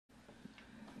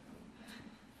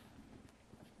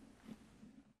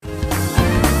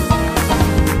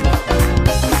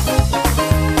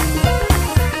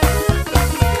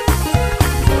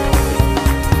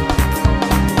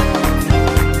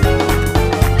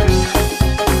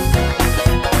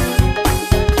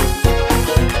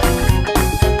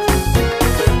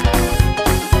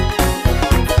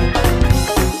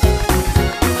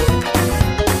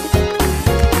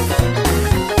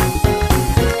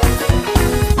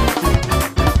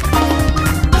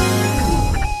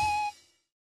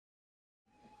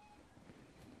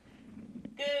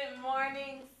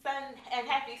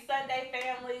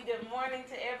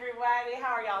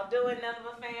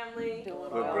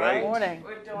We're All great. right. Morning.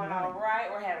 We're doing all right.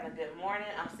 We're having a good morning.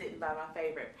 I'm sitting by my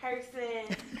favorite person.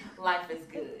 Life is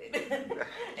good.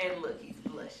 And look, he's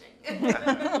blushing.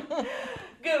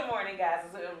 Good morning, guys.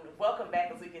 Welcome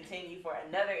back as we continue for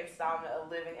another installment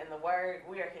of Living in the Word.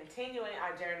 We are continuing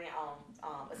our journey on,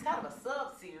 it's kind of a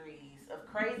sub-series of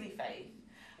crazy faith,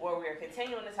 where we are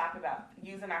continuing to talk about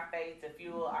using our faith to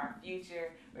fuel our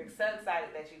future. We're so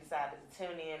excited that you decided to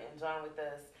tune in and join with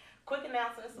us. Quick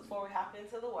announcements before we hop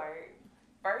into the Word.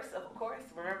 First, of course,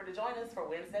 remember to join us for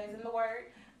Wednesdays in the Word.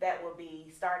 That will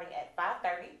be starting at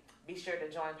 5:30. Be sure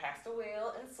to join Pastor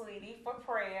Will and Sweetie for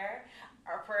prayer.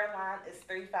 Our prayer line is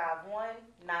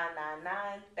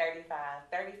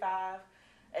 351-999-3535.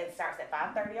 It starts at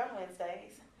 5:30 on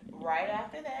Wednesdays. Right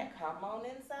after that, come on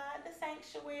inside the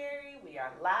sanctuary. We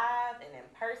are live and in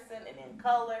person and in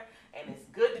color, and it's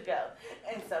good to go.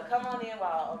 And so come on in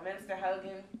while Minister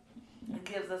Hogan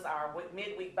gives us our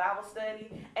midweek Bible study,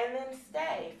 and then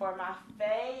stay for my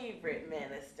favorite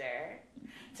minister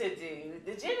to do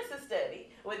the Genesis study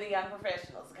with the young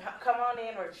professionals. Come on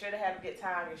in. We're sure to have a good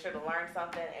time. You're sure to learn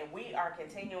something, and we are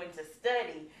continuing to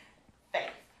study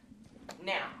faith.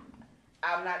 Now,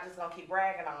 I'm not just going to keep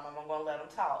bragging on them. I'm going to let them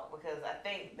talk, because I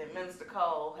think that Minister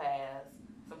Cole has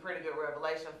some pretty good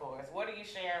revelation for us. What are you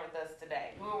sharing with us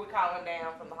today? Who are we calling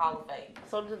down from the Hall of Faith?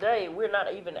 So today, we're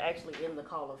not even actually in the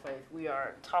Hall of Faith. We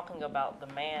are talking about the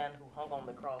man who hung on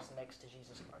the cross next to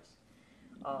Jesus Christ.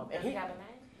 Does he have a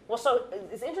name? Well, so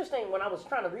it's interesting, when I was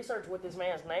trying to research what this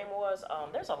man's name was,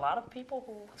 there's a lot of people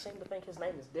who seem to think his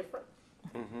name is different.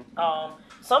 Mm-hmm.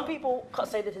 Some people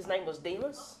say that his name was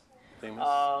Demas.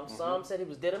 Some said he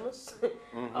was Didymus.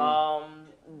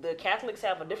 The Catholics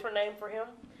have a different name for him.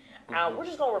 We're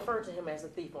just going to refer to him as the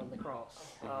thief on the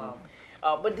cross.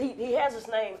 But he has his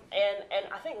name, and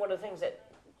I think one of the things that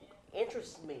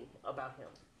interests me about him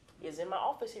is, in my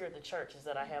office here at the church, is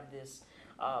that I have this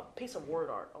piece of word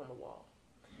art on the wall.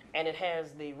 And it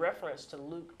has the reference to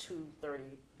Luke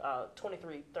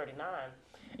 23:39.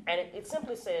 And it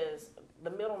simply says, the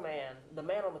man on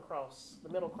the cross, the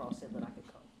middle cross, said that I could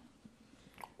come.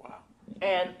 Wow.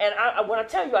 And when I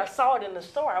tell you I saw it in the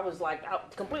store, I was like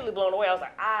completely blown away. I was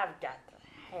like, I've got to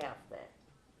have that.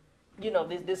 You know,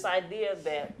 this idea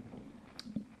that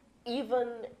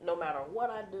even no matter what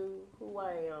I do, who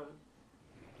I am,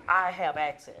 I have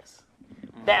access.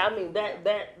 That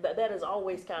has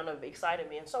always kind of excited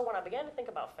me. And so when I began to think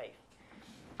about faith,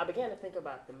 I began to think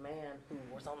about the man who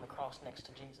was on the cross next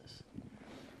to Jesus.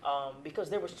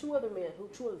 Because there was two other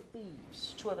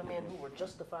thieves, two other men who were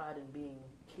justified in being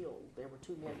killed. There were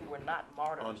two men who were not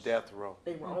martyrs. On death row.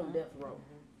 They were on death row.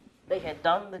 They had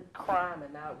done the crime,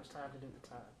 and now it was time to do the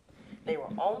time. They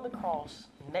were on the cross.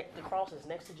 The cross is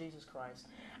next to Jesus Christ.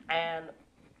 And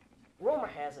rumor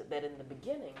has it that in the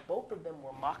beginning, both of them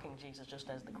were mocking Jesus just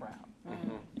as the crowd.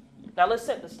 Now let's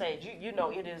set the stage. You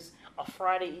know, it is a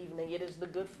Friday evening. It is the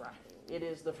Good Friday. It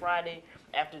is the Friday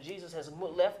after Jesus has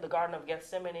left the Garden of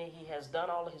Gethsemane. He has done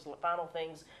all of his final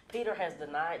things. Peter has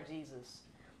denied Jesus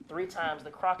 3 times.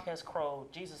 The cock has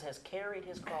crowed. Jesus has carried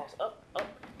his cross up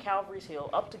Calvary's hill,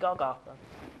 up to Golgotha.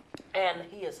 And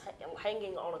he is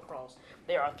hanging on a cross.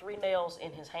 There are 3 nails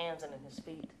in his hands and in his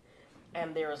feet.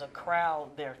 And there is a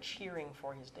crowd there cheering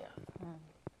for his death.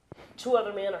 2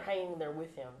 other men are hanging there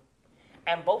with him.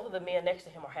 And both of the men next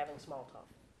to him are having small talk.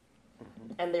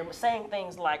 And they were saying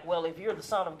things like, well, if you're the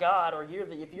Son of God, or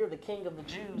if you're the King of the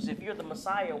Jews, if you're the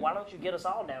Messiah, why don't you get us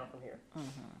all down from here?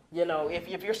 You know, if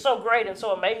you're so great and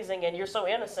so amazing and you're so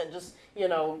innocent, just,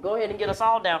 go ahead and get us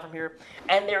all down from here.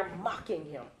 And they're mocking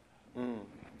him.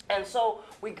 And so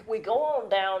we go on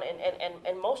down,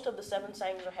 and most of the 7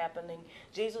 sayings are happening.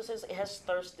 Jesus has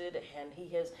thirsted, and he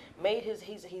has made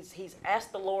he's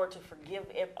asked the Lord to forgive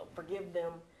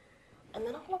them. And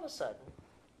then all of a sudden,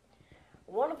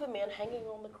 one of the men hanging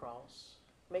on the cross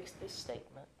makes this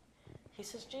statement. He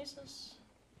says, Jesus,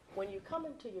 when you come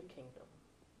into your kingdom,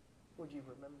 would you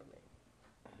remember me?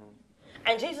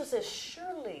 And Jesus says,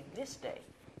 surely this day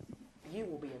you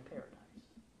will be in paradise.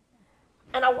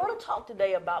 And I want to talk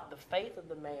today about the faith of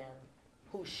the man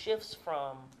who shifts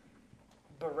from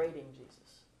berating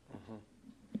Jesus,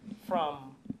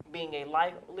 from living a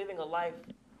life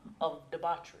of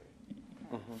debauchery,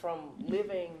 from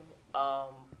living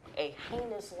a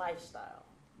heinous lifestyle,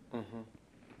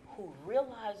 who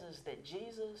realizes that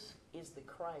Jesus is the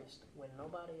Christ when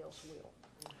nobody else will.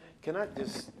 Can I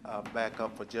just back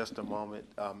up for just a moment,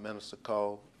 Minister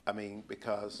Cole? I mean,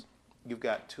 because you've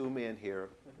got 2 men here,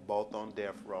 both on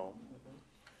death row.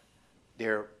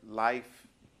 Their life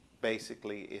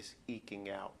basically is eking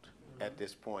out at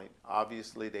this point.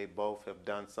 Obviously, they both have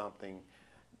done something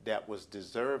that was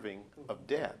deserving of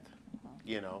death,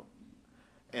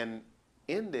 And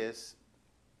in this,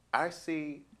 I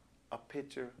see a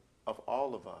picture of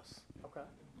all of us. Okay.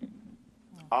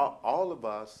 All of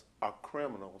us are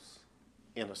criminals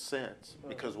in a sense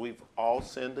because we've all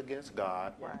sinned against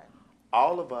God. Right.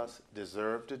 All of us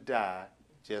deserve to die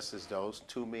just as those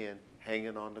two men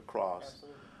hanging on the cross.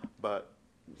 Absolutely. But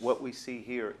what we see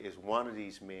here is one of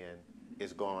these men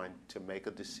is going to make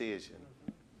a decision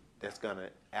that's going to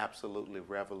absolutely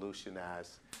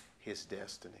revolutionize his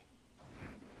destiny.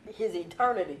 His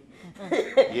eternity.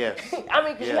 Yes. I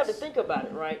mean, because you have to Yes. think about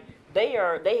it, right?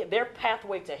 Their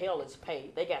pathway to hell is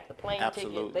paid. They got the plane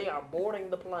Absolutely. ticket. They are boarding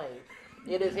the plane.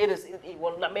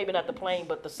 Well, maybe not the plane,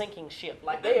 but the sinking ship.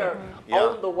 Like they are Yeah.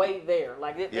 on the way there.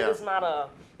 Like Yeah. this is not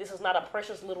a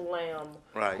precious little lamb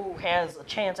Right. who has a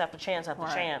chance after chance after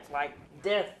Right. chance. Like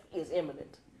death is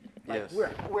imminent. Like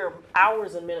Yes. we're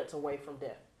hours and minutes away from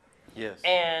death. Yes.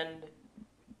 And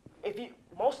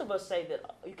most of us say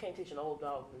that you can't teach an old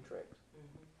dog new tricks.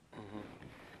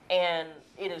 And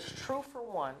it is true for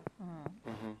one,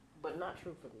 but not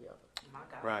true for the other. My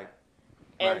God. Right.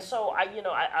 And Right. so I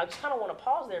just kind of want to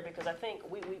pause there because I think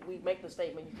we make the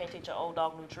statement, you can't teach an old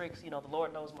dog new tricks. The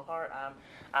Lord knows my heart.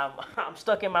 I'm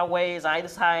stuck in my ways.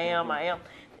 This is how I am.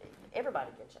 Everybody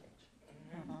can change.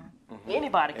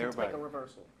 Anybody can Everybody. take a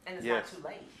reversal. And it's Yes. not too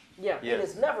late. Yeah, Yes. it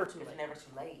is never too It's late. never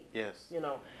too late. Yes. And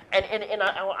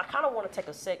I kind of want to take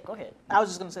a sec. Go ahead. I was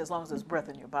just going to say, as long as there's breath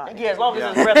in your body. Yeah, as long as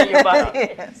Yeah. there's breath in your body.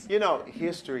 Yes.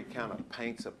 History kind of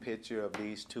paints a picture of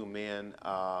these two men.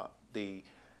 The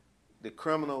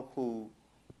criminal who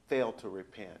failed to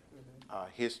repent.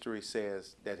 History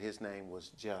says that his name was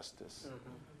Justice.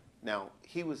 Now,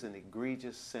 he was an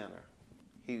egregious sinner.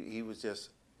 He was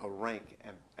just a rank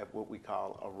at what we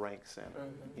call a rank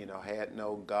sinner. Had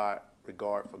no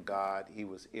regard for God. He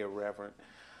was irreverent.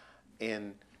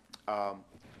 And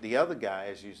the other guy,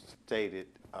 as you stated,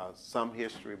 some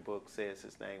history book says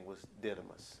his name was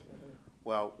Didymus.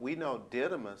 Well, we know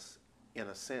Didymus, in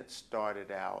a sense,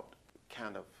 started out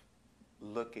kind of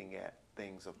looking at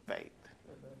things of faith,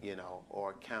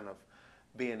 or kind of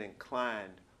being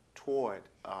inclined toward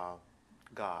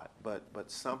God. But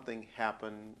something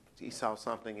happened. He saw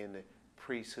something in the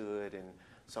priesthood, and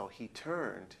so he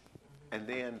turned. And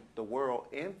then the world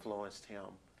influenced him.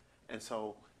 And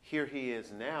so here he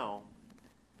is now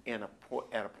at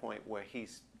a point where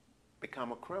he's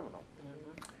become a criminal.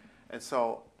 And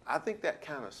so I think that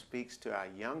kind of speaks to our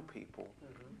young people,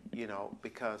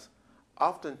 because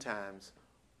oftentimes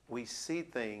we see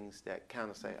things that kind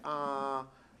of say,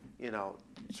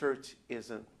 church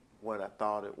isn't what I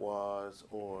thought it was,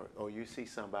 or you see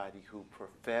somebody who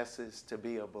professes to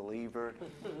be a believer,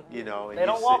 and They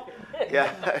don't walk it.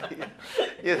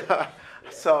 Yeah,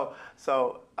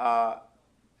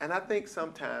 and I think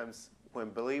sometimes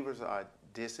when believers are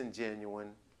disingenuous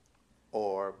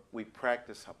or we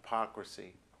practice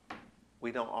hypocrisy,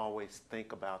 we don't always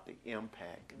think about the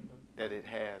impact that it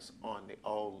has on the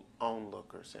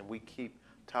onlookers. And we keep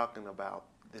talking about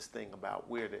this thing about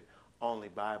we're the only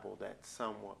Bible that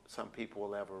some people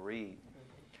will ever read.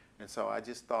 And so I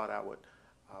just thought I would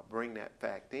bring that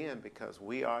fact in because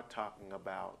we are talking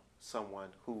about someone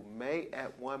who may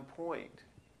at one point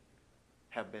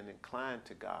have been inclined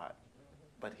to God,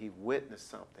 but he witnessed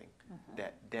something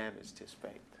that damaged his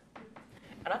faith.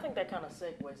 And I think that kind of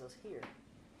segues us here,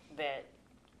 that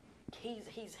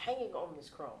he's hanging on this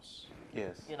cross.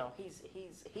 Yes.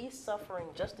 He's suffering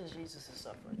just as Jesus is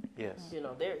suffering. Yes.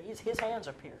 His hands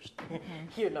are pierced.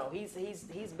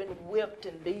 He's been whipped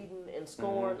and beaten and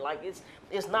scorned. Like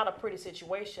it's not a pretty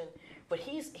situation. But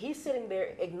he's sitting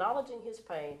there acknowledging his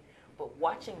pain, but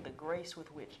watching the grace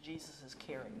with which Jesus is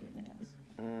carrying it.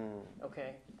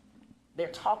 Okay. They're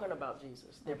talking about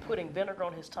Jesus. They're putting vinegar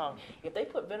on his tongue. If they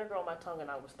put vinegar on my tongue and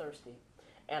I was thirsty,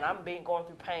 and I'm going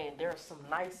through pain, there are some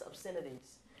nice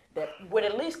obscenities that would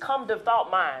at least come to thought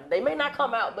mind. They may not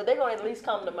come out, but they're going to at least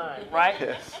come to mind,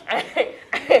 right?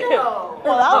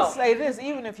 Well, I'll say this,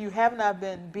 even if you have not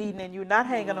been beaten and you're not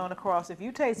hanging on the cross, if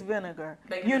you taste vinegar,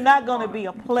 you're not going to be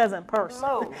a pleasant person.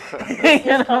 No.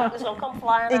 It's going to come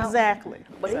flying out. Exactly.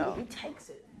 But So, he takes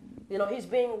it. He's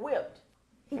being whipped.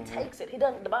 He takes it. He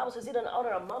doesn't. The Bible says he doesn't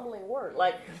utter a mumbling word.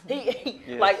 Like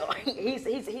he's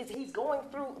going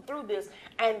through this,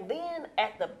 and then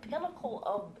at the pinnacle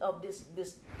of this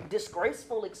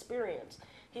disgraceful experience,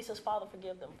 he says, "Father,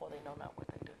 forgive them, for they know not what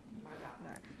they do."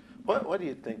 What do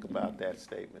you think about that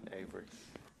statement, Avery?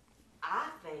 I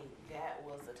think that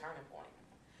was a turning point.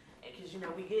 Because,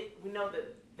 we know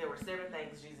that there were seven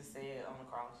things Jesus said on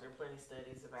the cross. There are plenty of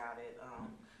studies about it.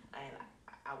 And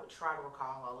I would try to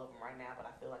recall all of them right now, but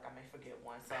I feel like I may forget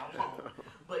one, so I won't.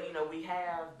 But we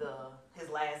have his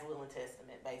last will and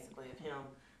testament, basically, of him.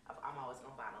 I'm always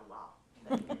gonna find a law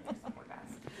somewhere,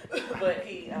 guys. But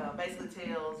he basically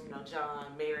tells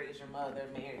John, Mary is your mother,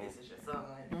 Mary, this is your son.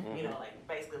 Like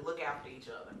basically look after each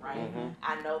other, right?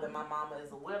 I know that my mama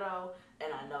is a widow,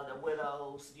 and I know that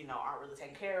widows aren't really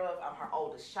taken care of. I'm her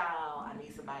oldest child. I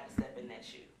need somebody to step in that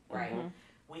shoe, right?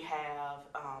 We have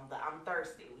I'm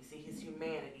thirsty. We see his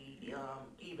humanity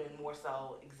even more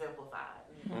so exemplified.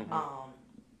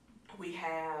 We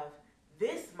have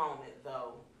this moment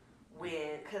though,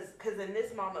 because in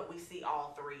this moment we see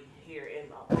all three here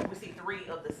we see 3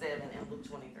 of the 7 in Luke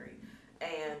 23.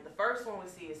 And the first one we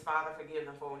see is, Father, forgive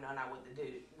them, for we know not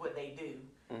what they do.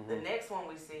 The next one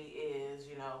we see is,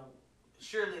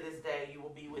 surely this day you will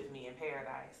be with me in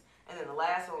paradise. And then the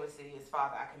last one we see is,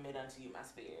 Father, I commit unto you my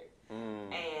spirit.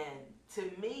 And to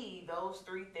me, those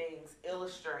 3 things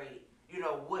illustrate,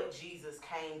 what Jesus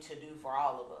came to do for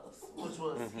all of us, which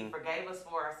was he forgave us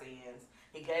for our sins.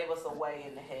 He gave us a way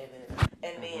into heaven.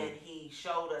 And then he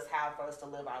showed us how for us to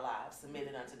live our lives,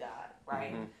 submitted unto God,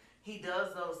 right? He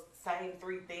does those same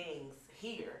 3 things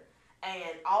here.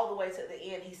 And all the way to the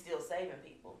end, he's still saving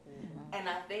people. And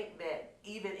I think that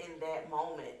even in that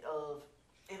moment of,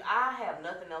 if I have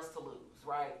nothing else to lose,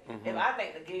 right? If I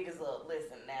think the gig is up,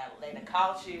 listen, now they done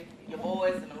caught you, your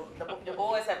boys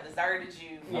have deserted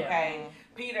you, okay?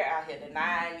 Peter out here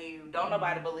denying you, don't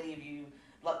nobody believe you.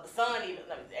 Look, the sun ain't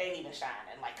even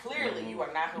shining. Like clearly you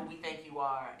are not who we think you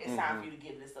are. It's time for you to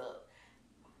give this up.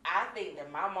 I think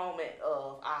that my moment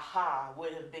of aha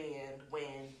would have been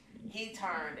when he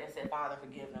turned and said, Father,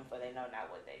 forgive them, for they know not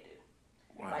what they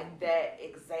do. Wow. Like that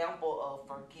example of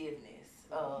forgiveness,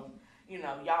 of,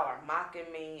 y'all are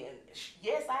mocking me. And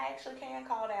yes, I actually can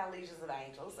call down legions of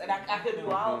angels, and I could do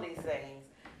all of these things,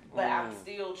 but I'm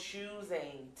still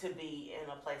choosing to be in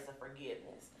a place of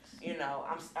forgiveness.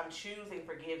 I'm choosing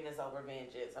forgiveness over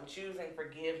vengeance. I'm choosing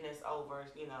forgiveness over,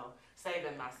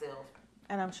 saving myself.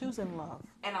 And I'm choosing love.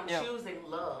 And I'm choosing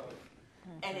love.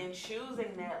 And in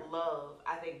choosing that love,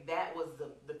 I think that was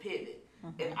the pivot.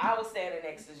 If I was standing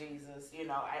next to Jesus,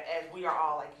 as we are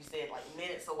all, like you said, like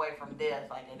minutes away from death,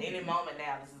 like at any moment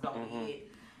now, this is going to be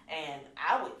it. And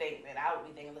I would be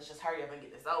thinking, let's just hurry up and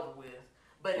get this over with.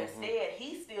 But instead,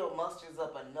 he still musters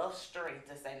up enough strength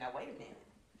to say, now, wait a minute.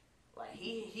 Like,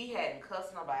 he hadn't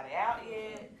cussed nobody out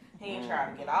yet. He ain't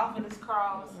trying to get off of this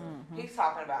cross. He's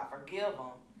talking about forgive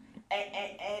them.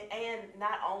 And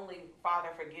not only, Father,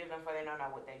 forgive them, for they know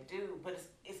not what they do, but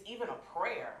it's even a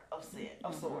prayer of sin,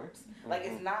 of sorts. Like,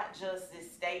 it's not just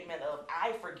this statement of,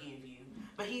 I forgive you,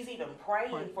 but he's even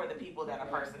praying for the people that are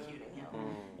persecuting him.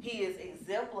 He is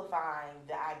exemplifying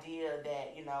the idea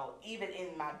that, even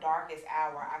in my darkest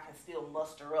hour, I can still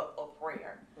muster up a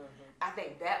prayer. I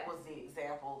think that was the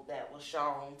example that was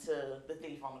shown to the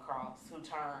thief on the cross who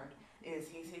turned.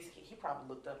 He probably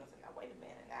looked up and said, now, wait a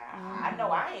minute. Now, I know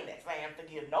I ain't that fan to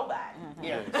forgive nobody.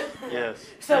 Yes.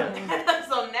 So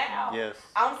now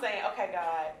I'm saying, okay,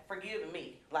 God, forgive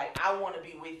me. Like, I want to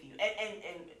be with you.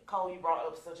 And Cole, you brought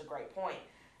up such a great point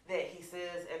that he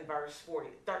says in verse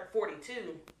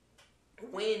 42,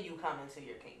 when you come into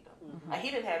your kingdom. Like, he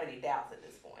didn't have any doubts at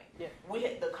this point.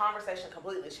 The conversation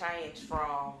completely changed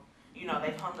from,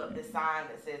 they've hung up this sign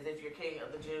that says, if you're king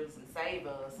of the Jews, and save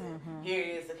us. And here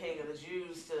is the king of the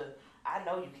Jews I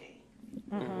know you king.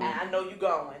 And I know you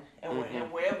going. And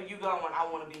wherever you going, I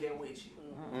want to be there with you.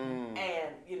 And,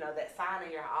 that sign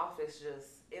in your office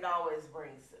it always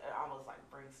brings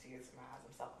tears to my eyes.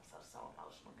 I'm so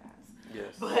emotional, guys.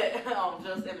 Yes. But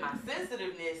just in my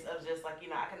sensitiveness of just like,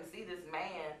 I can see this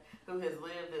man who has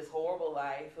lived this horrible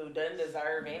life, who doesn't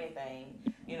deserve anything,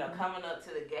 coming up to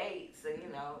the gates. And,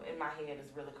 in my head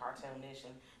it's really cartoonish.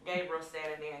 And Gabriel's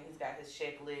standing there and he's got his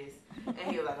checklist.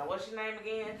 And he was like, what's your name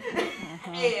again?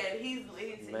 And he's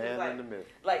man like, in the middle.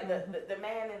 Like the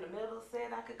man in the middle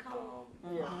said I could come.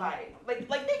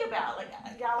 Like think about it.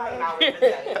 Like, y'all ain't always the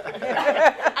same.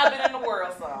 I've been in the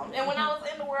world some. And when I was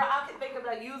in the world, I could think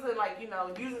about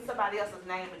using somebody else's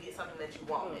name to get something that you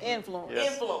want. Influence.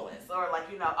 Yes. Influence. Or like,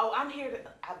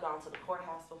 I've gone to the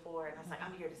courthouse before and I was like,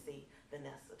 I'm here to see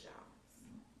Vanessa Jones.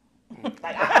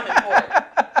 Like, I'm important.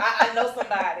 I know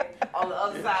somebody on the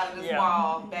other side of this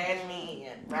wall, badge me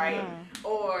in, right?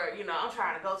 Or, I'm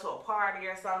trying to go to a party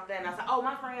or something. I was like, oh,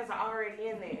 my friends are already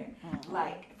in there.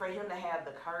 Like, for him to have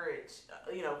the courage,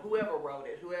 whoever wrote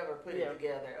it, whoever put it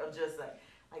together, of just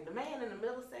like the man in the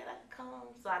middle said I could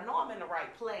come. So I know I'm in the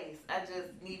right place. I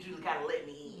just need you to kind of let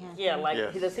me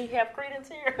in. Does he have credence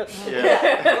here? Like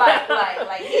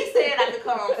he said I could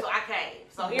come, so I came.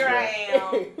 So So here I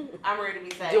am. I'm ready to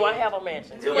be saved. Do I have a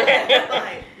mansion? Do I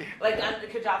have,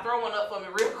 could y'all throw one up for me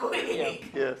real quick?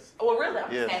 Yeah. Yes. Well, really,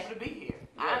 I'm Yes. just happy to be here.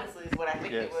 Honestly, is what I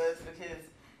think it Yes. was, because,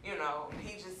 you know,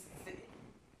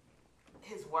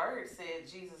 his word said,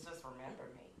 Jesus, just remember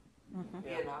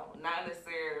me. You know, not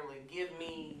necessarily give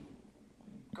me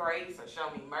grace or show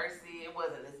me mercy. It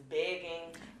wasn't this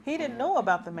begging. He didn't know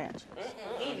about the mansions.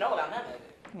 He didn't know about none of it.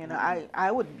 You know,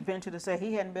 I would venture to say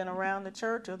he hadn't been around the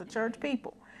church or the church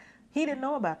people. He didn't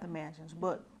know about the mansions,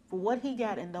 but for what he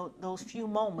got in those few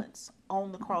moments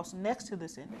on the cross next to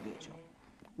this individual,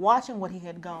 watching what he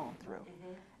had gone through,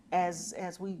 as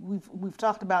we've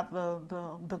talked about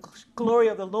the glory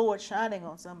of the Lord shining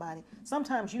on somebody.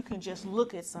 Sometimes you can just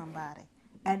look at somebody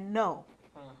and know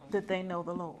that they know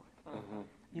the Lord.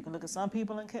 You can look at some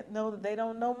people and know that they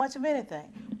don't know much of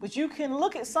anything. But you can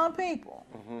look at some people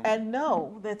and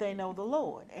know that they know the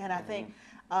Lord. And I think,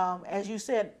 as you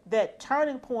said, that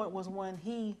turning point was when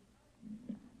he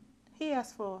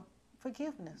asked for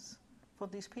forgiveness for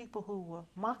these people who were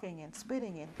mocking and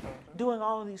spitting and doing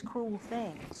all of these cruel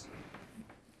things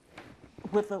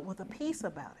with a peace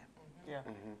about him. Yeah.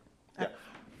 Yeah.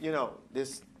 You know,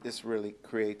 this really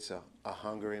creates a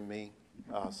hunger in me,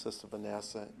 Sister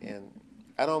Vanessa, and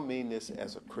I don't mean this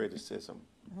as a criticism,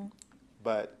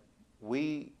 but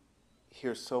we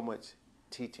hear so much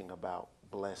teaching about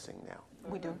blessing now.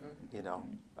 We do. You know,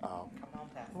 Come on,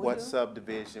 Pastor. what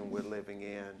subdivision we're living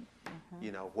in,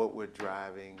 you know, what we're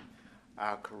driving,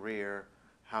 our career,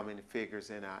 how many figures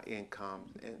in our income.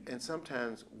 And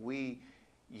sometimes we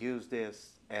use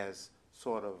this as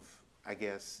sort of, I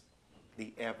guess,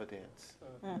 the evidence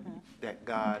that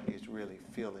God is really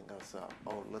filling us up.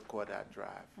 Oh, look what I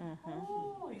drive.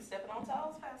 Ooh, you stepping on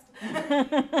toes,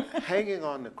 Pastor. Hanging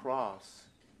on the cross,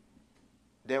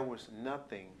 there was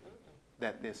nothing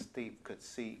that this thief could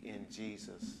see in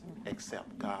Jesus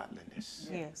except godliness.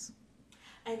 Yes.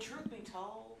 And truth be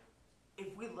told,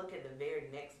 if we look at the very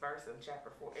next verse in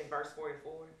chapter 4, in verse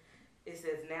 44, it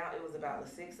says, now it was about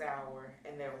the 6th hour,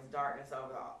 and there was darkness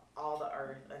over all the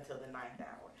earth until the 9th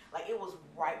hour. Like, it was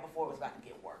right before it was about to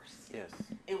get worse. Yes.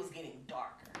 It was getting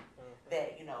darker.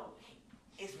 That, you know,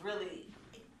 it's really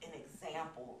an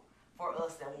example for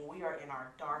us that when we are in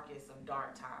our darkest of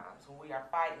dark times, when we are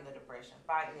fighting the depression,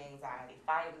 fighting the anxiety,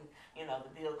 fighting, you know,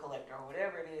 the bill collector or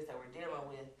whatever it is that we're dealing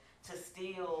with, to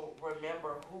still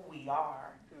remember who we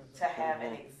are, to have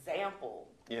an example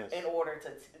in order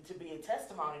to be a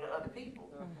testimony to other people.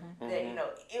 That, you know,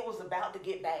 it was about to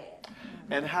get bad.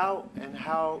 And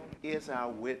how is our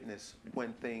witness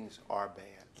when things are bad?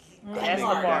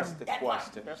 That's the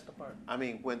question. That's the part. I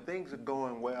mean, when things are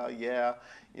going well, yeah,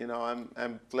 you know,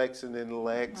 I'm flexing in the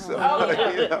legs. So,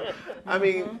 you know, I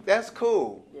mean, that's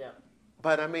cool. Yeah.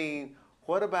 But I mean,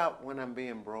 what about when I'm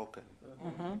being broken?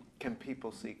 Can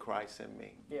people see Christ in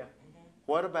me? Yeah.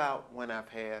 What about when I've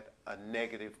had a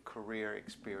negative career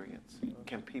experience?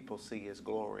 Can people see His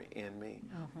glory in me?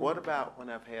 What about when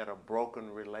I've had a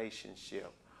broken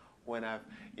relationship? When I've,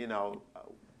 you know,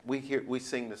 we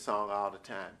sing the song all the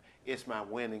time. It's my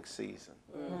winning season.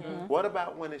 What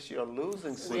about when it's your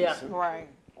losing season? Yeah. Right.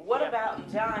 What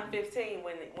about John 15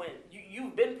 when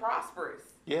you've been prosperous?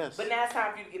 Yes. But now it's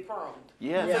time for you to get pruned.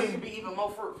 Yes. So you can be even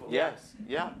more fruitful. Yes.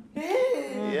 Yeah.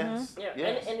 Yes. Yeah.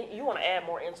 Yes. And you want to add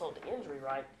more insult to injury,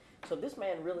 right? So this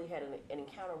man really had an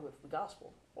encounter with the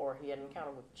gospel, or he had an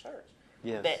encounter with the church.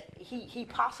 Yes. That he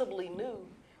possibly knew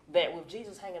that with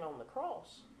Jesus hanging on the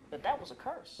cross, that was a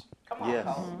curse. Come on, Yes.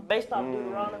 Cole. Based off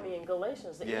Deuteronomy and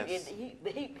Galatians, that Yes. he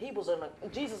was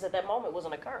Jesus at that moment was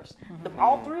in a curse.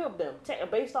 All three of them,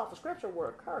 based off of Scripture, were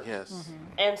a curse. Yes.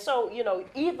 And so, you know,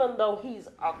 even though he's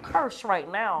a curse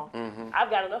right now, I've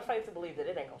got enough faith to believe that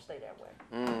it ain't gonna stay that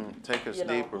way. Take us You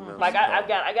know, deeper, Minister like I Cole.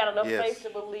 got enough Yes. faith to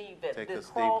believe that Take the us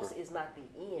cross deeper. is not the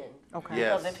end. Okay.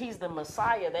 Yes. Because if he's the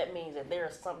Messiah, that means that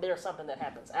there's something that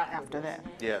happens After that.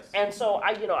 Yes. And so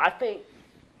I think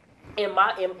in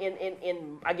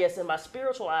I guess in my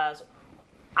spiritual eyes,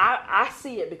 I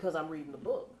see it because I'm reading the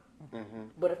book.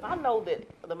 But if I know that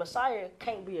the Messiah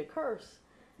can't be a curse,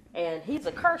 and he's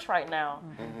a curse right now,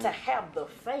 to have the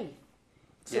faith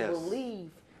to Yes.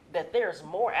 believe that there's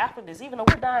more after this, even though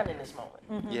we're dying in this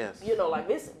moment. Yes. You know, like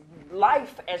this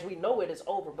life as we know it is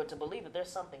over, but to believe that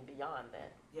there's something beyond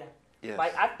that. Yeah. Yes.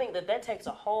 Like, I think that takes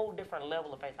a whole different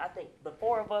level of faith. I think the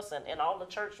four of us and all the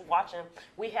church watching,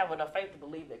 we have enough faith to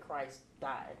believe that Christ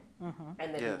died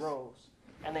and that Yes. he rose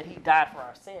and that he died for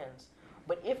our sins.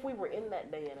 But if we were in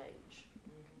that day and age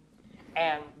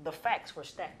and the facts were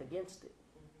stacked against it,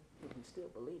 would we still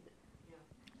believe it?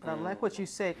 But I like what you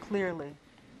said clearly,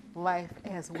 life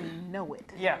as we know it.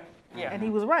 Yeah, yeah. And he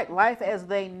was right. Life as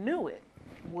they knew it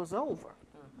was over.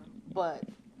 but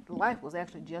life was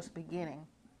actually just beginning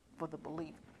for the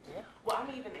believer. Yeah. Well,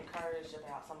 I'm even encouraged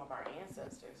about some of our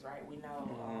ancestors, right? We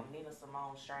know Nina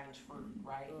Simone's "Strange Fruit,"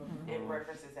 right? It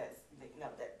references that,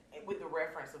 that with the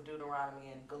reference of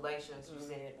Deuteronomy and Galatians, you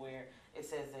said where it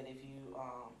says that if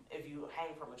you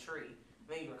hang from a tree,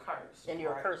 then you're cursed. And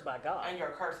you're right? cursed by God. And you're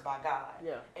cursed by God.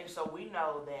 Yeah. And so we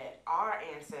know that our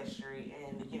ancestry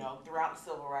and, throughout the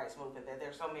civil rights movement, that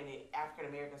there's so many African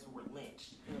Americans who were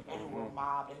lynched and who were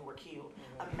mobbed and who were killed.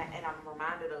 And I'm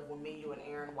reminded of when you and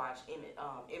Aaron watched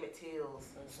Emmett Till's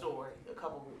story a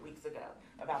couple of weeks ago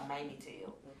about Mamie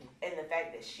Till. And the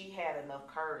fact that she had enough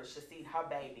courage to see her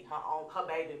baby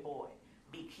boy,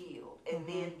 be killed, and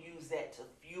then use that to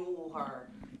fuel her,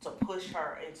 to push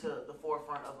her into the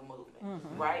forefront of the movement,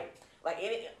 right? Like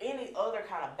any other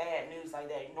kind of bad news like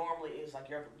that normally is like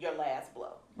your last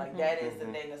blow. Like that is the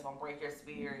thing that's gonna break your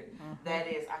spirit. That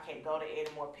is, I can't go to any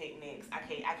more picnics. I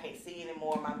can't see any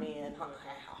more of my men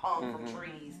hung from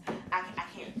trees. I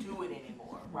can't do it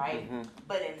anymore, right?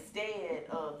 But instead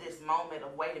of this moment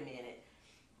of wait a minute,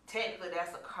 technically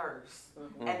that's a curse,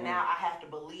 and now I have to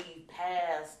believe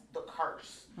past the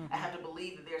curse. I have to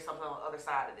believe that there's something on the other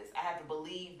side of this. I have to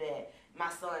believe that my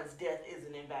son's death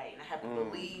isn't in vain. I have to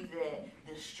believe that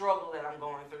the struggle that I'm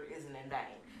going through isn't in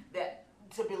vain. That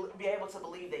to be able to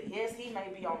believe that yes, he may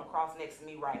be on the cross next to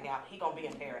me right now, but he's gonna be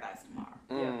in paradise tomorrow.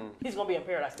 Yeah. He's gonna be in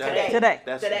paradise Today.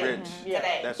 That's Today. rich.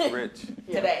 Today. That's rich.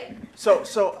 Today.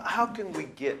 So how can we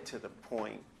get to the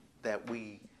point that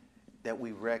we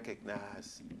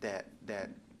recognize that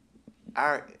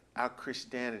our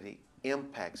Christianity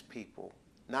impacts people,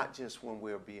 not just when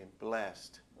we're being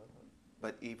blessed,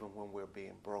 but even when we're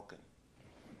being broken?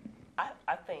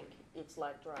 I think it's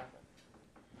like driving.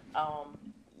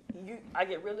 I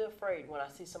get really afraid when I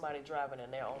see somebody driving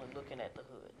and they're only looking at the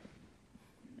hood.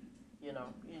 You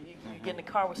get in the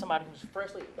car with somebody who's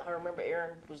freshly. I remember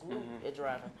Aaron was new at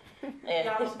driving, and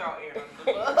Y'all don't throw Aaron under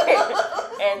the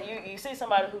bus. and you see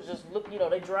somebody who's just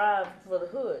they drive for the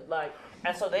hood,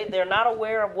 and so they're not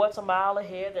aware of what's a mile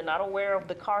ahead. They're not aware of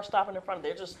the car stopping in front of them.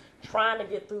 They're just trying to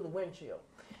get through the windshield.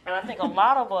 And I think a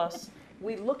lot of us,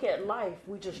 we look at life,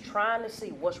 we just trying to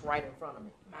see what's right in front of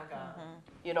me. My God.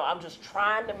 I'm just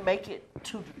trying to make it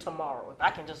to tomorrow. If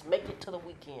I can just make it to the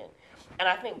weekend. And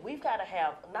I think we've got to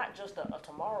have not just a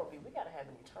tomorrow view, we got to have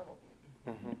an eternal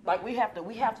view. Like we have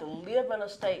to live in a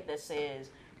state that says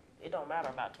it don't matter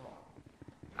about tomorrow.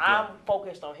 I'm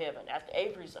focused on heaven. After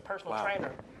Avery's a personal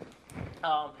trainer,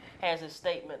 has this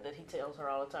statement that he tells her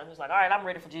all the time. He's like, all right, I'm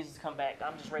ready for Jesus to come back.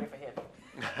 I'm just ready for heaven.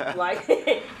 Like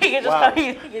he can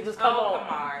just come on.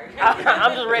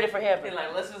 I'm just ready for heaven. He's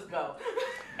like, let's just go.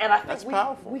 And I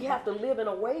think we have to live in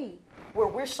a way where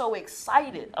we're so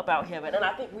excited about heaven. And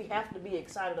I think we have to be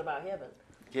excited about heaven.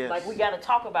 Yes. Like we got to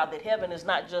talk about that heaven is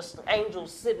not just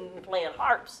angels sitting and playing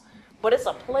harps, but it's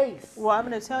a place. Well, I'm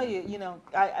going to tell you,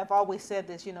 I've always said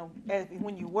this,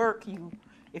 when you work,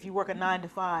 if you work a 9 to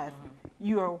 5,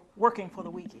 you're working for the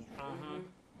weekend.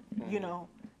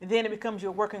 And then it becomes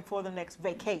you're working for the next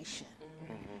vacation.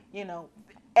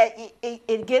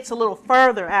 It gets a little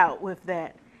further out with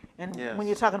that. And when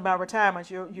you're talking about retirement,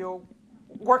 you're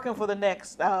working for the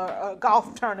next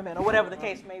golf tournament or whatever the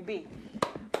case may be.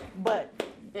 But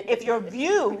if your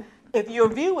view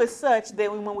is such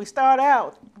that when we start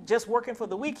out just working for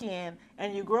the weekend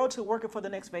and you grow to working for the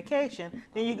next vacation,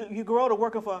 then you grow to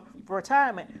working for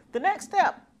retirement, the next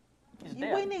step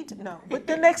we need to know. But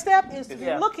the next step is to be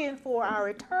looking for our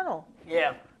eternal.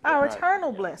 Our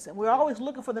eternal blessing. We're always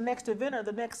looking for the next event or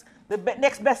the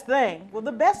next best thing. Well,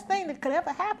 the best thing that could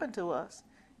ever happen to us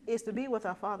is to be with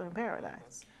our Father in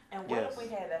paradise. And what if we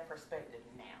had that perspective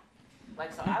now?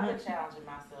 Like, so I've been challenging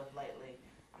myself lately.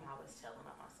 I'm always telling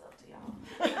on myself to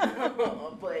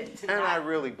y'all. But tonight, And I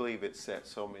really believe it sets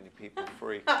so many people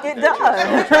free. It does.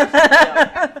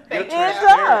 Your It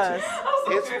does.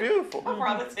 It's beautiful. I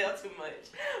probably tell too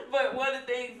much. But one of the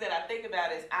things that I think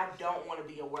about is I don't want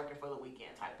to be a working for the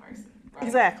weekend type person. Right?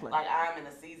 Exactly. Like I'm in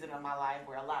a season of my life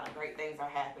where a lot of great things are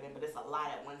happening, but it's a lot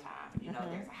at one time.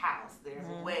 There's a house, there's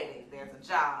a wedding, there's a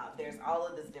job, there's all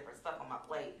of this different stuff on my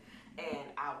plate. And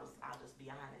I'll just be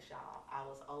honest, y'all. I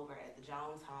was over at the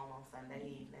Jones home on Sunday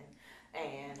evening,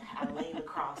 and I leaned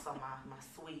across on my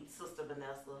sweet sister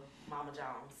Vanessa, Mama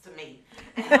Jones, to me.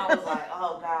 And I was like,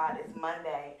 oh God, it's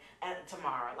Monday and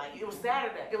tomorrow. Like it was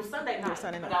Saturday. It was Sunday night,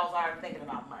 but I was already thinking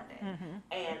about Monday.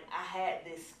 And I had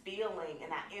this feeling,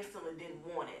 and I instantly didn't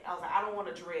want it. I was like, I don't want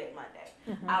to dread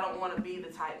Monday. I don't want to be the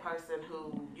type person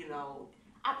who,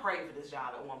 I prayed for this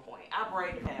job at one point. I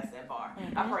prayed to pass that bar.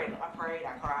 I prayed, I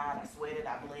cried, I sweated,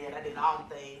 I bled, I did all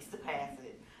the things to pass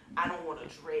it. I don't want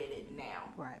to dread it now.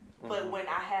 Right. But when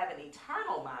I have an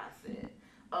eternal mindset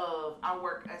of I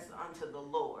work as unto the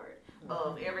Lord,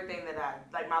 of everything that I,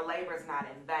 like my labor is not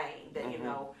in vain, that, you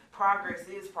know, progress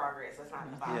is progress. That's not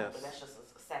in the Bible, but that's just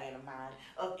a saying of mine.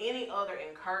 Of any other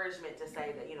encouragement to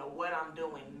say that, you know, what I'm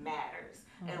doing matters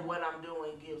and what I'm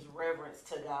doing gives reverence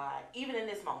to God, even in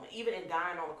this moment, even in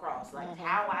dying on the cross, like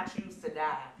how I choose to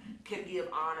die can give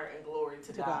honor and glory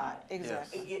to God.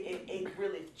 Exactly. It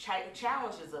really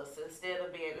challenges us instead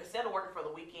of working for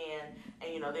the weekend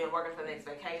and, you know, then working for the next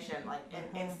vacation, like,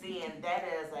 and seeing that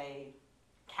as a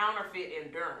counterfeit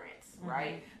endurance,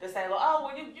 right? To say, like, oh,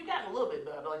 well, you got a little bit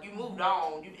better, like you moved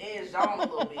on, you edged on a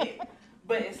little bit,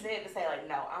 but instead to say, like,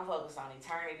 no, I'm focused on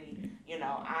eternity. You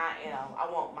know, I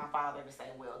want my Father to say,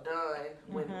 well done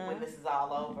when this is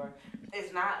all over.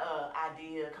 It's not a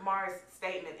idea. Kamara's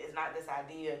statement is not this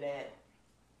idea that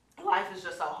life is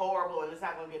just so horrible and it's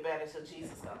not going to get better until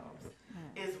Jesus comes.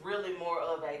 It's really more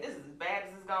of a, this is as bad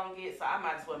as it's going to get, so I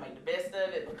might as well make the best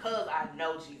of it because I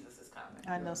know Jesus is coming.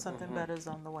 I know something better is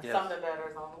on the way. Yes. Something better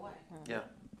is on the way. Yeah,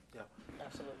 yeah.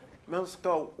 Absolutely. Minister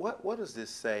Cole, what does this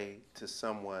say to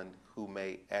someone who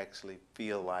may actually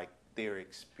feel like they're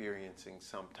experiencing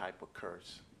some type of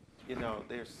curse? You know,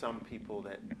 there's some people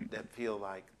that feel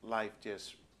like life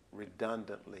just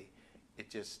redundantly,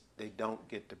 they don't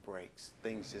get the breaks.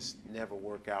 Things just never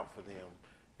work out for them.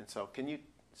 And so can you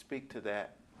speak to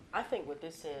that? I think what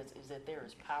this says is that there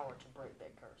is power to break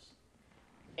that curse.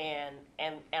 And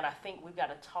I think we've got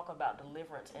to talk about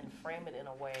deliverance and frame it in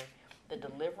a way that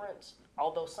deliverance,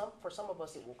 although for some of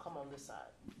us it will come on this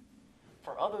side.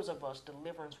 For others of us,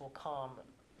 deliverance will come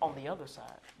on the other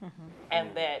side.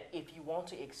 And that if you want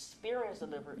to experience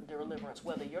deliverance,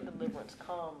 whether your deliverance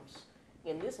comes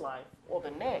in this life or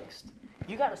the next,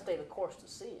 you got to stay the course to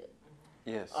see it.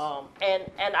 Yes.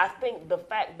 And I think the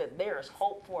fact that there is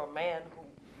hope for a man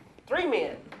three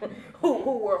men who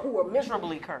were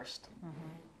miserably cursed,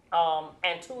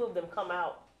 and two of them come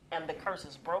out and the curse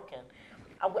is broken.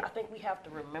 I think we have to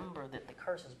remember that the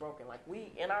curse is broken. Like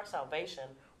in our salvation,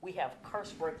 we have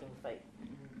curse-breaking faith.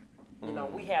 You know,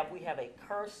 we have a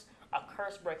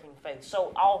curse-breaking faith.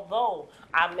 So although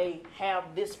I may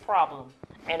have this problem,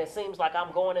 and it seems like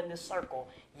I'm going in this circle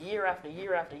year after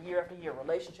year after year after year,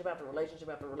 relationship after relationship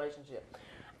after relationship,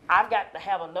 I've got to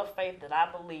have enough faith that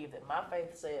I believe that my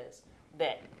faith says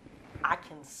that I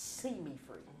can see me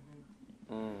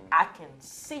free. I can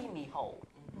see me whole.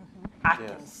 I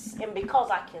can, and because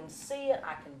I can see it,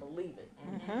 I can believe it.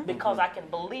 Because I can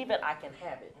believe it, I can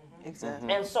have it.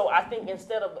 Exactly. And so I think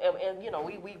instead of, and you know,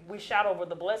 we shout over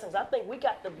the blessings. I think we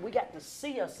got to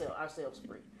see ourselves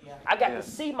free. Yeah. I got to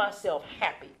see myself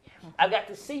happy. I got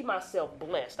to see myself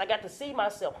blessed. I got to see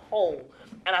myself whole.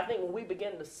 And I think when we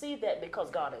begin to see that,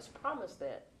 because God has promised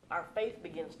that, our faith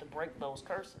begins to break those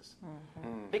curses.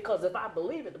 Because if I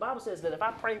believe it, the Bible says that if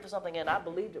I pray for something and I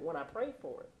believed it when I prayed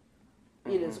for it,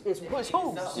 it's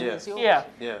whose? Yes. Yeah.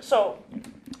 Yes. So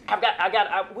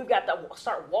we've got to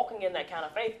start walking in that kind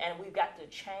of faith, and we've got to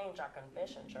change our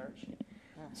confession, church.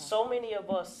 So many of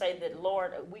us say that,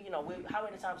 Lord, how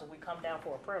many times have we come down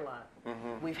for a prayer line?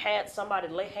 We've had somebody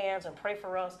lay hands and pray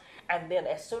for us, and then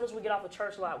as soon as we get off the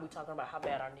church lot, we're talking about how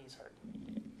bad our knees hurt.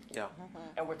 Yeah.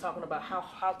 And we're talking about how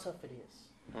tough it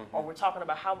is. Or we're talking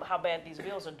about how bad these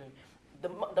bills are due.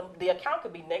 The account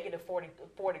could be negative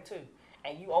 42,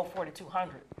 and you owe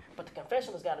 4,200. But the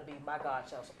confession has got to be, my God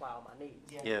shall supply all my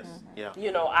needs. Yes. Yeah.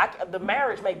 You know, the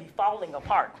marriage may be falling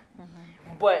apart,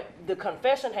 but the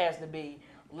confession has to be,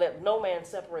 let no man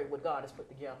separate what God has put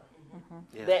together.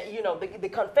 Yes. That, you know, the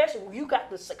confession,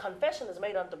 confession is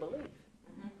made unto belief.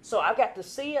 So I got to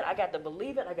see it, I got to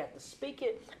believe it, I got to speak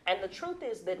it. And the truth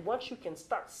is that once you can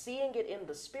start seeing it in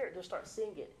the spirit, you'll start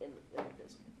seeing it in the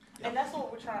physical. And that's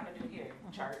what we're trying to do here,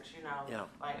 church, you know. Yeah.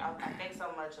 Like, I think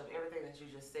so much of everything that you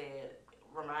just said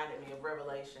reminded me of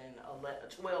Revelation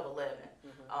 12:11,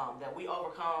 that we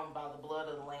overcome by the blood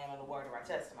of the Lamb and the word of our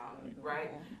testimony,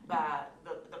 right? By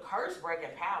the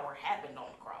curse-breaking power happened on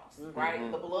the cross,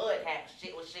 right? The blood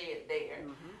was shed there.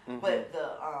 But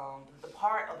the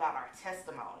part about our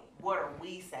testimony, what are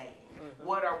we saying?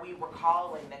 What are we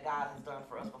recalling that God has done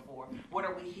for us before? What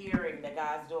are we hearing that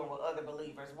God's doing with other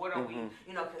believers? What are we,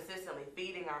 consistently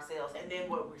feeding ourselves? And then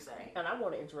what we're saying. And I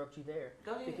want to interrupt you there.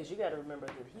 Go ahead. Because you got to remember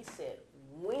that he said,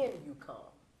 when you come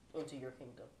into your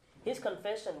kingdom. His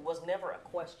confession was never a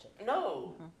question.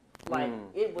 No. Like,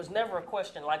 it was never a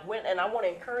question. Like, and I want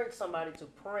to encourage somebody to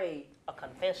pray a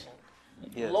confession.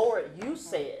 Yes. Lord, you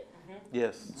said.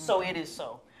 Yes. So it is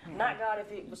so. Not, God,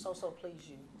 if it was so please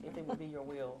you, if it would be your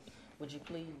will, would you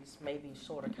please maybe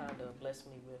sort of kind of bless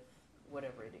me with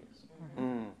whatever it is.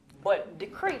 But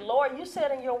decree, Lord, you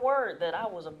said in your word that I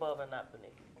was above and not beneath.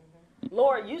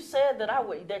 Lord, you said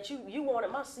that you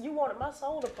wanted my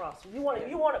soul to prosper. You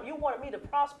wanted me to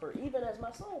prosper, even as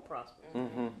my soul prospers.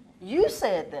 Mm-hmm. You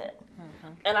said that,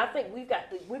 and I think we've got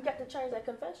to change that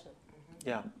confession.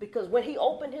 Yeah. Because when he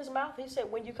opened his mouth, he said,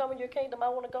 "When you come in your kingdom, I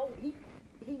want to go."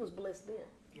 He was blessed then.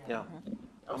 Yeah.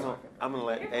 I'm gonna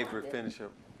let Avery finish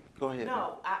up. Go ahead.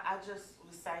 No, I just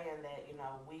was saying that, you know,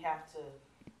 we have to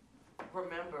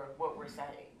remember what we're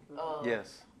saying.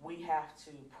 Yes. We have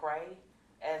to pray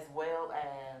as well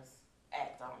as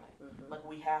act on it. Like,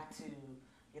 we have to,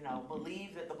 you know,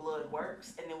 believe that the blood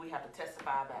works, and then we have to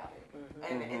testify about it.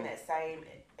 And in that same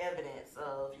evidence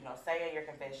of, you know, saying your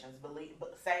confessions,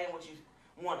 saying what you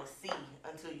want to see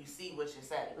until you see what you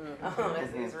say,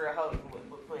 as Israel Houghton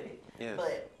would put it. Yes.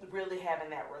 But really having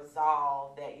that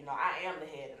resolve that, you know, I am the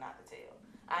head and not the tail.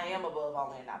 I am above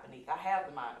only and not beneath. I have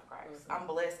the mind of Christ. I'm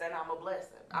blessed and I'm a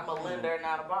blessing. I'm a lender and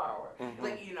not a borrower.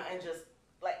 Like, you know, and just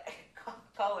like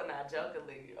Cole and I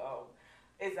jokingly,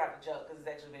 it's not a joke because it's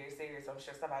actually very serious. I'm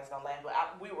sure somebody's gonna laugh,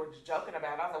 but we were joking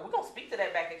about it. I was like, we're gonna speak to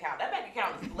that bank account. That bank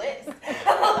account is blessed.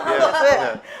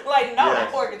 Like, no,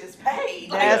 that mortgage is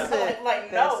paid. That's it. Like,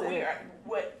 That's no, we it. are.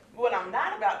 What I'm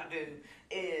not about to do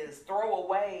is throw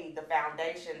away the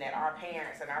foundation that our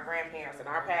parents and our grandparents and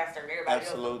our pastor and everybody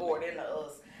else poured into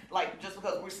us. Like, just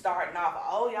because we're starting off,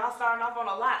 y'all starting off on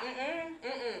a lot.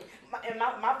 And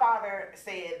my father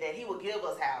said that he would give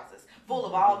us houses full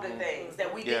of all good things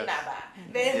that we did not buy.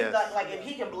 Then, like if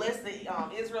he can bless the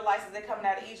Israelites as they're coming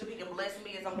out of Egypt, he can bless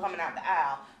me as I'm coming out the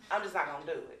aisle. I'm just not going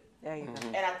to do it. There you go.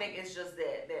 And I think it's just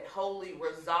that holy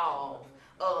resolve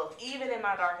of, even in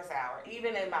my darkest hour,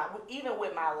 even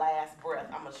with my last breath,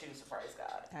 I'm going to choose to praise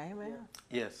God. Amen.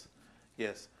 Yes.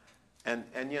 Yes. And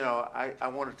you know, I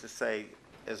wanted to say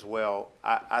as well,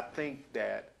 I think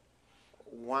that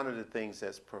one of the things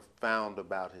that's profound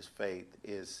about his faith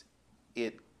is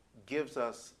it gives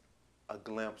us a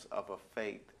glimpse of a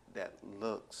faith that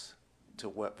looks to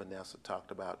what Vanessa talked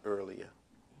about earlier,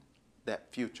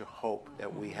 that future hope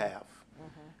that we have,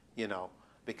 you know,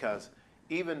 because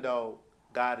even though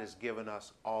God has given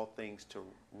us all things to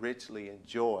richly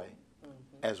enjoy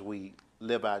as we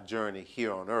live our journey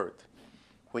here on earth,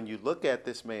 when you look at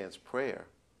this man's prayer,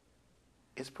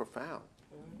 it's profound.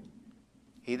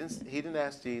 He didn't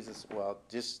ask Jesus, well,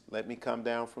 just let me come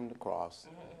down from the cross.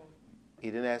 He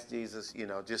didn't ask Jesus, you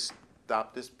know, just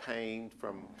stop this pain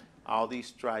from all these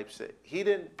stripes. He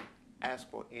didn't ask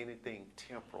for anything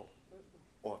temporal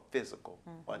or physical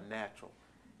or natural.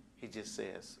 He just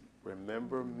says,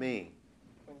 remember me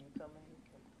when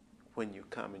you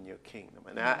come in your kingdom.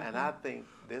 And I think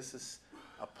this is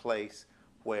a place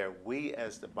where we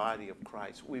as the body of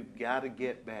Christ, we've got to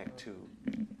get back to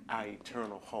our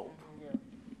eternal hope.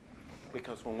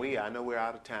 Because when I know we're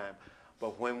out of time,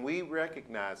 but when we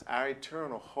recognize our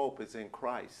eternal hope is in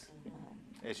Christ,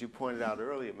 as you pointed out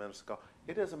earlier, Minister Cole,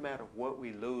 it doesn't matter what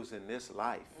we lose in this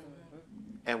life.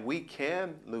 And we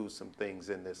can lose some things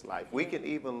in this life. We can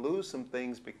even lose some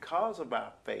things because of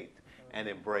our faith and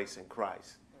embracing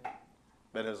Christ.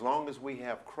 But as long as we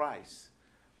have Christ,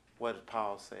 what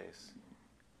Paul says,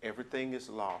 everything is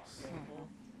lost,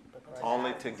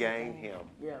 only to gain him.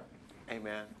 Yeah.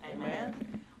 Amen. Amen.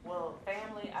 Well,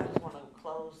 family, I just want to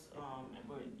close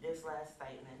with this last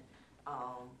statement.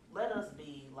 Let us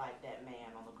be like that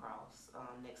man on the cross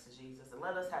next to Jesus, and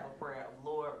let us have a prayer of,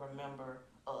 Lord, remember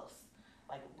us.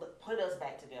 Like, put us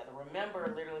back together.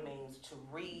 Remember literally means to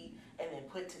read and then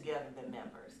put together the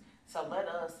members. So let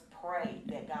us pray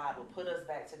that God will put us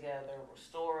back together,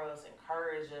 restore us,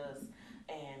 encourage us,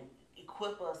 and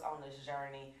equip us on this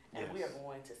journey. And we are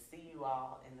going to see you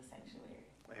all in the sanctuary.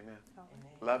 Amen.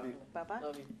 Amen. Love you. Bye-bye.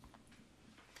 Love you.